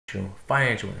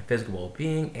financial, and physical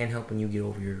well-being, and helping you get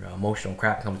over your emotional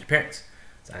crap that comes with your parents.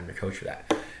 So I'm your coach for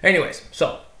that. Anyways,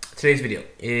 so today's video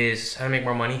is how to make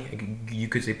more money. You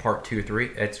could say part 2 or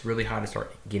 3. It's really how to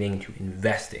start getting into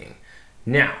investing.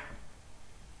 Now,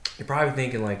 you're probably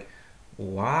thinking like,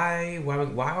 why would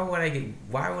I want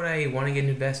to get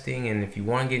into investing? And if you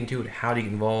want to get into it, how do you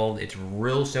get involved? It's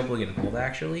real simple to get involved,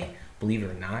 actually, believe it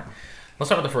or not. Let's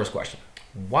start with the first question.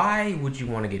 Why would you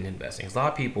want to get into investing? Because a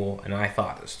lot of people, and I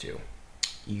thought this too,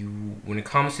 when it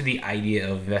comes to the idea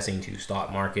of investing into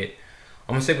stock market,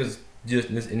 I'm gonna stick with just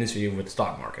in this video with the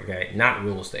stock market, okay, not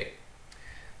real estate.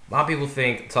 A lot of people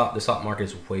think the stock market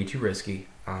is way too risky.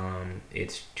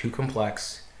 It's too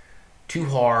complex, too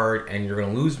hard, and you're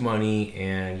gonna lose money.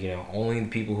 And only the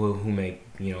people who make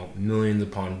millions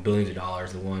upon billions of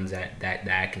dollars, the ones that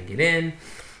can get in,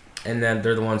 and then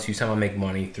they're the ones who somehow make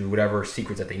money through whatever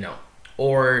secrets that they know.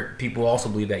 Or people also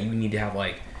believe that you need to have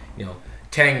like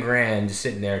 10 grand just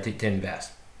sitting there to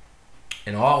invest,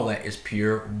 and all that is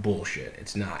pure bullshit.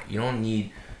 It's not. You don't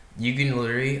need. You can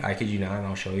literally, I kid you not, and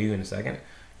I'll show you in a second.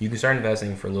 You can start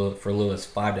investing for little as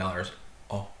 $5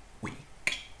 a week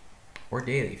or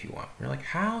daily if you want. You're like,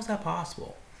 how is that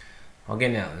possible? I'll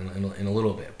get into that in a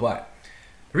little bit. But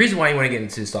the reason why you want to get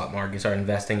into the stock market and start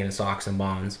investing in stocks and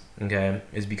bonds, okay,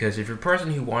 is because if you're a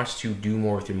person who wants to do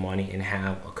more with your money and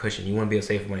have a cushion, you want to be able to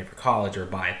save money for college or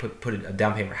put a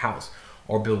down payment for a house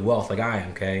or build wealth like I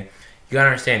am, okay? You gotta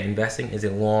understand, investing is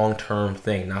a long-term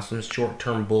thing, not some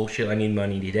short-term bullshit. I need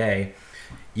money today.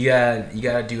 You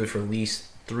gotta do it for at least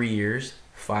 3 years,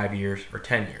 5 years, or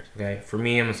 10 years. Okay. For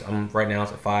me, I'm right now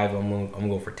it's at 5. I'm gonna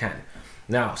go for 10.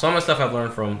 Now, some of the stuff I've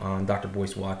learned from Dr.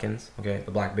 Boyce Watkins, okay,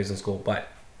 the Black Business School, but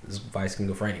this advice can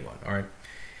go for anyone. All right.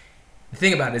 The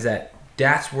thing about it is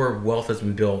that's where wealth has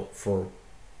been built for,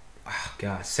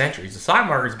 centuries. The stock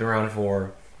market's been around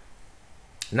for.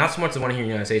 Not so much the one here in the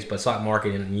United States, but stock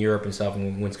market in Europe and stuff,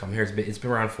 and when it's come here, it's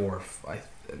been around for,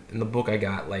 in the book I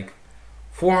got, like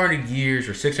 400 years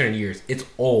or 600 years. It's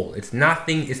old. It's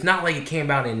nothing. It's not like it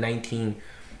came out in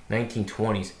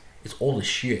 1920s. It's old as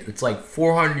shit. It's like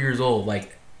 400 years old,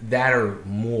 like that or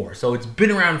more. So it's been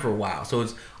around for a while. So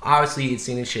it's obviously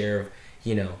seen a share of,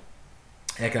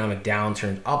 economic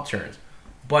downturns, upturns.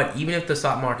 But even if the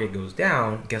stock market goes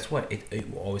down, guess what?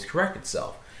 It will always correct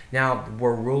itself. Now,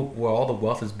 where all the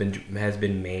wealth has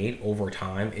been made over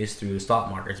time is through the stock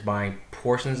market. It's buying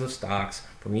portions of stocks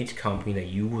from each company that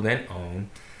you will then own,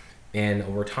 and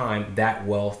over time, that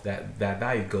wealth, that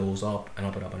value goes up and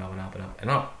up and up and up and up and up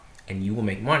and up, and you will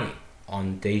make money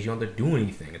on days you don't have to do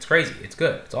anything. It's crazy. It's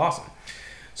good. It's awesome.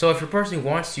 So if you're a person who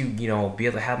wants to, be able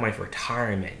to have money for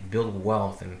retirement, build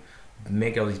wealth, and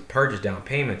make all these purchase down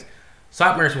payments,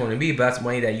 stock market's what it be, but that's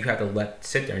money that you have to let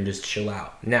sit there and just chill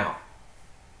out. Now,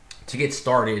 to get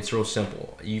started, it's real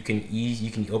simple. You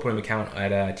can open an account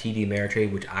at TD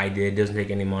Ameritrade, which I did. It doesn't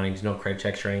take any money. There's no credit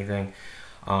checks or anything.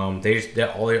 All they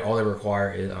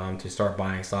require is to start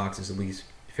buying stocks is at least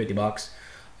 $50.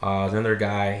 There's another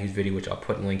guy whose video, which I'll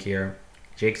put in a link here,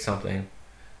 Jake something.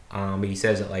 But he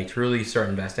says that to really start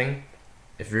investing,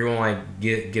 if you want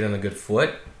to get on a good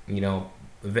foot,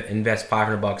 invest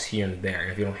 $500 here and there.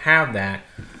 And if you don't have that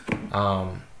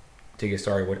to get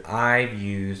started, what I've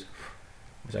used,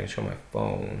 which I can show my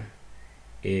phone,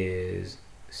 is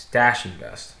Stash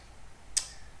Invest.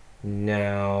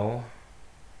 Now,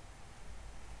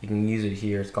 you can use it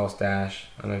here. It's called Stash.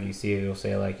 I don't know if you see it. It'll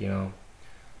say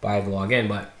buy the login,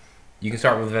 but you can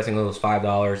start with investing those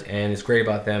 $5. And what's great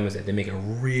about them is that they make it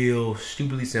real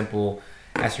stupidly simple.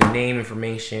 Ask your name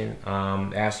information.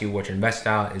 Ask you what your invest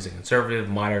style is. It conservative,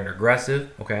 moderate, or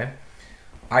aggressive? Okay.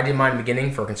 I did mine in the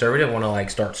beginning for conservative. I want to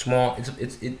start small.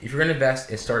 If you're gonna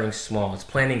invest, it's starting small. It's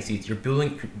planting seeds. You're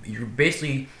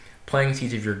basically planting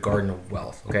seeds of your garden of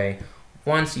wealth. Okay,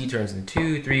 1 seed turns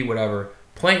into 2, 3, whatever.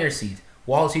 Plant your seeds.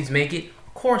 Will all the seeds make it?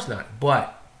 Of course not.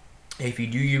 But if you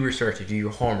do your research, if you do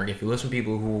your homework, if you listen to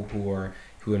people who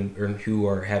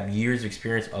have years of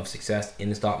experience of success in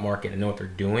the stock market and know what they're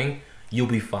doing, you'll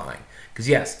be fine. Because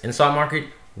yes, in the stock market,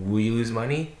 will you lose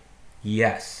money?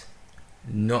 Yes.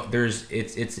 No,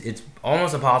 it's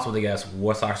almost impossible to guess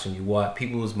what stocks can do what.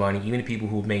 People lose money. Even the people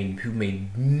who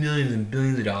made millions and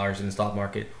billions of dollars in the stock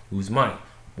market lose money.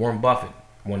 Warren Buffett,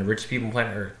 one of the richest people on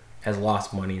planet Earth, has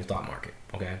lost money in the stock market.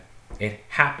 Okay, it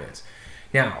happens.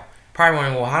 Now, probably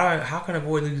wondering, well, how can I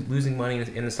avoid losing money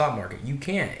in the stock market? You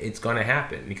can't. It's gonna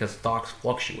happen because stocks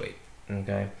fluctuate.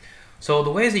 Okay. So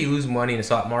the ways that you lose money in the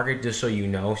stock market, just so you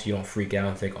know, so you don't freak out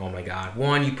and think, oh my God.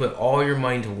 1, you put all your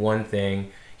money into one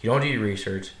thing. You don't do your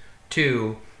research.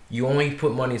 2, you only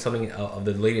put money in something of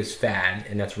the latest fad,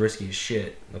 and that's risky as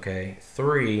shit. Okay.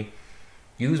 3,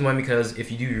 You lose money because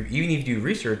if you do, even if you do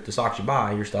research, the stocks you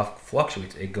buy, your stuff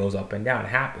fluctuates. It goes up and down. It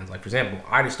happens. Like for example,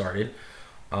 I just started.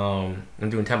 I'm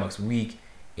doing $10 a week,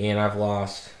 and I've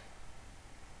lost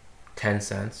 10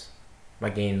 cents. I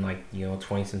gained like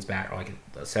 20 cents back, or like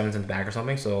 7 cents back or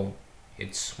something. So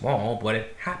it's small, but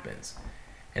it happens.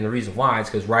 And the reason why is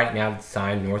because right now, at the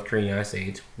time, North Korea and the United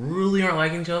States really aren't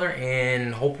liking each other,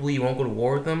 and hopefully you won't go to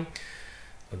war with them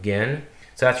again.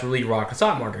 So that's really rocking the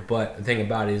stock market. But the thing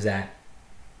about it is that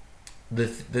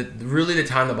really the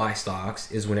time to buy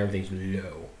stocks is when everything's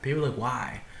low. People are like,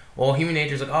 why? Well, human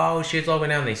nature is like, oh shit, it's all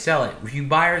going down, and they sell it. If you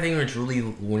buy everything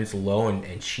when it's low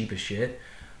and cheap as shit,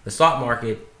 the stock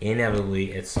market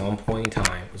inevitably at some point in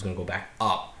time is going to go back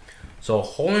up. So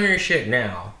hold on your shit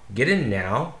now, get in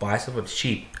now, buy stuff that's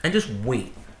cheap, and just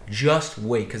wait. Just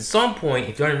wait, because at some point,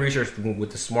 if you're doing research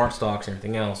with the smart stocks and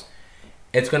everything else,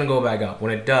 it's going to go back up.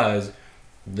 When it does,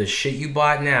 the shit you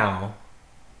bought now,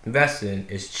 invest in,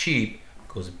 is cheap,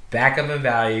 goes back up in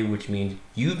value, which means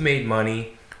you've made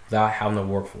money without having to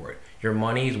work for it. Your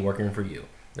money is working for you.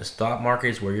 The stock market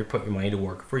is where you put your money to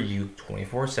work for you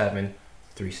 24/7,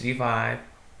 365,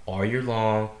 all year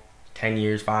long, 10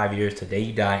 years, 5 years, till the day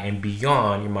you die, and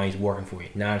beyond, your money's working for you,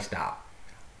 non-stop.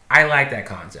 I like that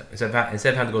concept. Instead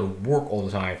of having to go to work all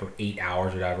the time for 8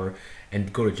 hours or whatever,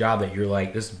 and go to a job that you're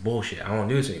like, this is bullshit, I don't want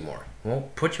to do this anymore. Well,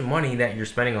 put your money that you're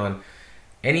spending on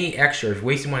any extras,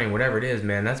 wasting money, whatever it is,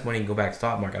 man, that's money you can go back to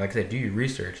stock market. Like I said, do your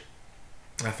research.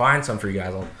 I find some for you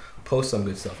guys. I'll post some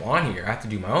good stuff on here. I have to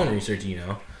do my own research,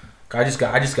 I just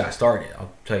got started.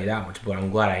 I'll tell you that much, but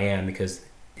I'm glad I am because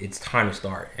it's time to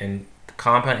start. And the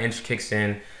compound interest kicks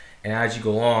in, and as you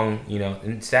go along,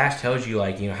 and Stash tells you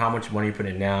like how much money you put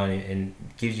in now, and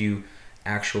gives you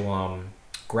actual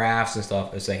graphs and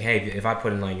stuff. It's saying, hey, if I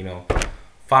put in like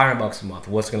 $500 a month,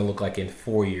 what's gonna look like in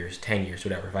 4 years, 10 years,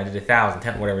 whatever. If I did 1,000,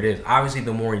 10, whatever it is. Obviously,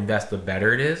 the more you invest, the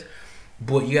better it is.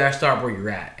 But you gotta start where you're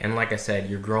at. And like I said,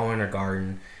 you're growing a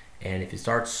garden. And if it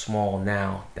starts small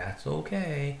now, that's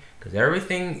okay. Because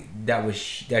everything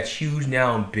that's huge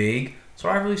now and big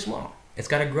started really small. It's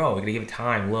got to grow. You got to give it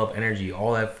time, love, energy,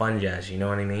 all that fun jazz. You know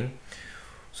what I mean?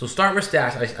 So start with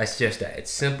Stash. I suggest that.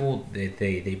 It's simple.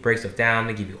 They break stuff down.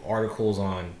 They give you articles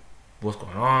on what's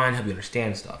going on, help you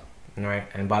understand stuff. All right?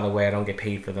 And by the way, I don't get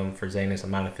paid for them for saying this.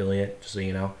 I'm not an affiliate, just so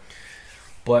you know.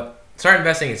 But start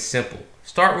investing is simple.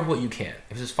 Start with what you can.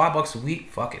 If it's $5 a week,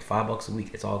 fuck it, $5 a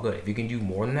week. It's all good. If you can do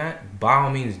more than that, by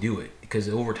all means do it. Because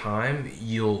over time,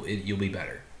 you'll be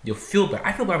better. You'll feel better.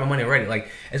 I feel better with my money already. Like,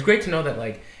 it's great to know that,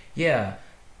 like, yeah,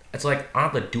 it's like I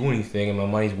don't have to do anything and my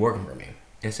money's working for me.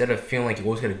 Instead of feeling like you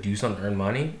always got to do something to earn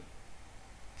money,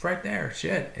 it's right there,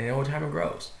 shit. And over time it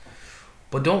grows.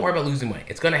 But don't worry about losing money.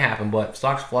 It's going to happen, but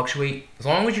stocks fluctuate. As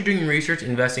long as you're doing research,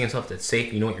 investing in stuff that's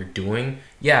safe, you know what you're doing,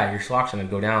 yeah, your stocks are going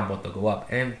to go down, but they'll go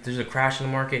up. And if there's a crash in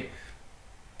the market,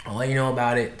 I'll let you know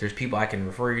about it. There's people I can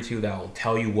refer you to that will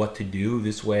tell you what to do.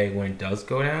 This way, when it does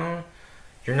go down,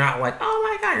 you're not like, oh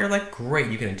my God, you're like,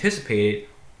 great, you can anticipate it.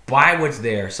 Buy what's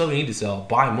there. Sell what you need to sell.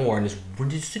 Buy more, and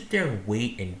just sit there and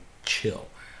wait and chill.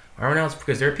 Everyone else,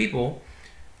 because there are people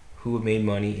who have made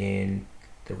money in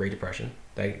the Great Depression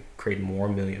that created more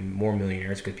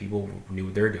millionaires because people knew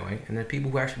what they were doing, and then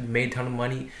people who actually made a ton of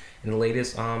money in the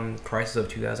latest crisis of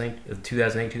 2008,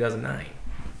 2009.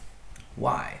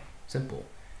 Why? Simple.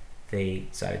 They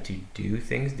decided to do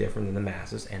things different than the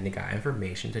masses, and they got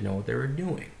information to know what they were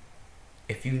doing.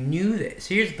 If you knew this,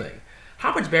 here's the thing.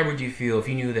 How much better would you feel if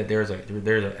you knew that there's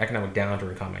an economic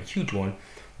downturn coming, a huge one,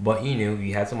 but you knew if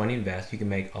you had some money to invest, you can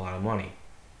make a lot of money?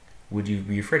 Would you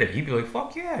be afraid of it? You'd be like,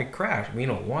 fuck yeah, it crashed. I mean,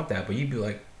 you don't want that, but you'd be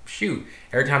like, shoot.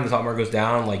 Every time the stock market goes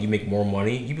down, like you make more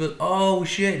money, you'd be like, oh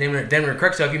shit. And then when it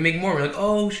cracks up, you make more. You're like,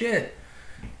 oh shit.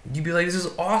 You'd be like, this is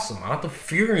awesome. I don't have to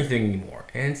fear anything anymore.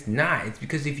 And it's not. It's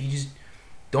because if you just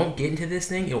don't get into this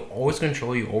thing, it'll always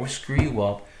control you, always screw you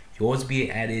up. You'll always be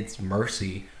at its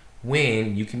mercy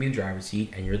when you can be the driver's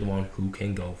seat and you're the one who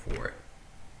can go for it.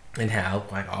 And how,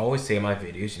 like I always say in my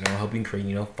videos, helping create,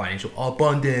 financial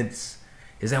abundance.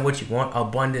 Is that what you want?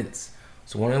 Abundance.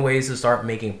 So one of the ways to start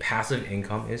making passive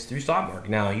income is through stock market.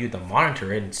 Now you have to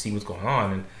monitor it and see what's going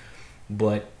on,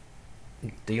 but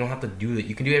you don't have to do it.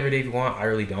 You can do it every day if you want. I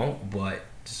really don't, but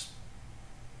just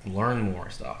learn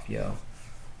more stuff, yo.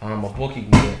 A book you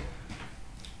can get.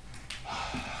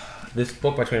 This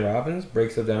book by Tony Robbins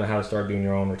breaks it down on how to start doing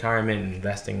your own retirement and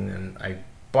investing. And I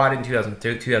bought it in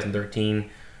 2013.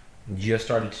 Just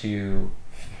started to.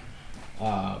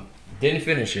 Didn't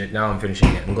finish it. Now I'm finishing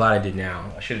it. I'm glad I did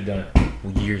now. I should have done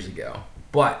it years ago.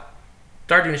 But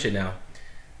start doing this shit now.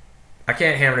 I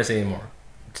can't hammer this anymore.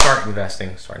 Start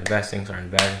investing. Start investing. Start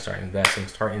investing. Start investing.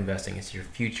 Start investing. It's your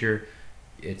future.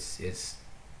 It's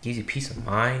gives you peace of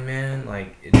mind, man.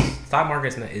 Like, it's stock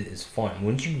market is fun.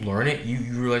 Once you learn it, you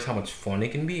realize how much fun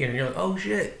it can be, and you're like, oh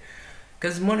shit.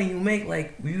 Because money you make,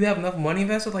 like, you have enough money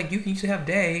invested, like, you can used to have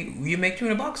day, you make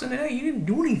 $200 in a day, you didn't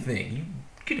do anything. You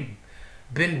could have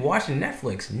been watching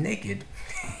Netflix naked.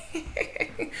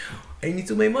 And you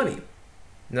still made money.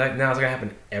 Now it's going to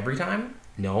happen every time?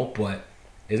 No, but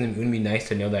wouldn't it be nice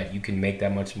to know that you can make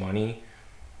that much money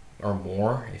or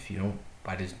more if you don't,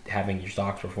 by just having your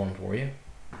stocks perform for you?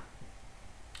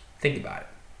 Think about it.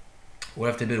 What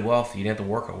if to build wealth you didn't have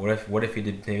to work? What if you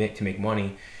did to make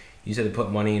money? You just had to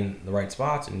put money in the right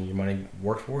spots and your money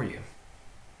worked for you.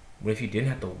 What if you didn't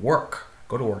have to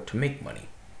go to work to make money?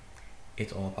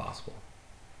 It's all possible.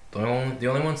 The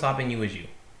only one stopping you is you.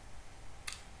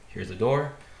 Here's the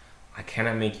door. I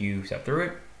cannot make you step through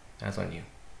it. That's on you.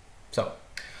 So,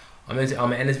 I'm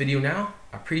gonna end this video now.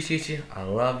 I appreciate you. I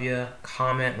love you.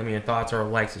 Comment. Let me know your thoughts, or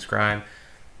like, subscribe.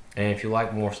 And if you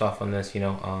like more stuff on this,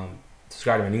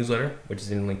 subscribe to my newsletter, which is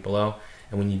in the link below.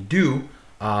 And when you do,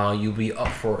 you'll be up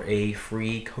for a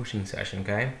free coaching session,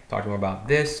 okay? Talk more about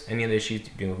this, any other issues to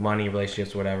do with money,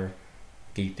 relationships, whatever.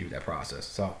 Get you through that process.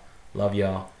 So, love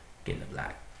y'all. Get in the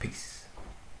black. Peace.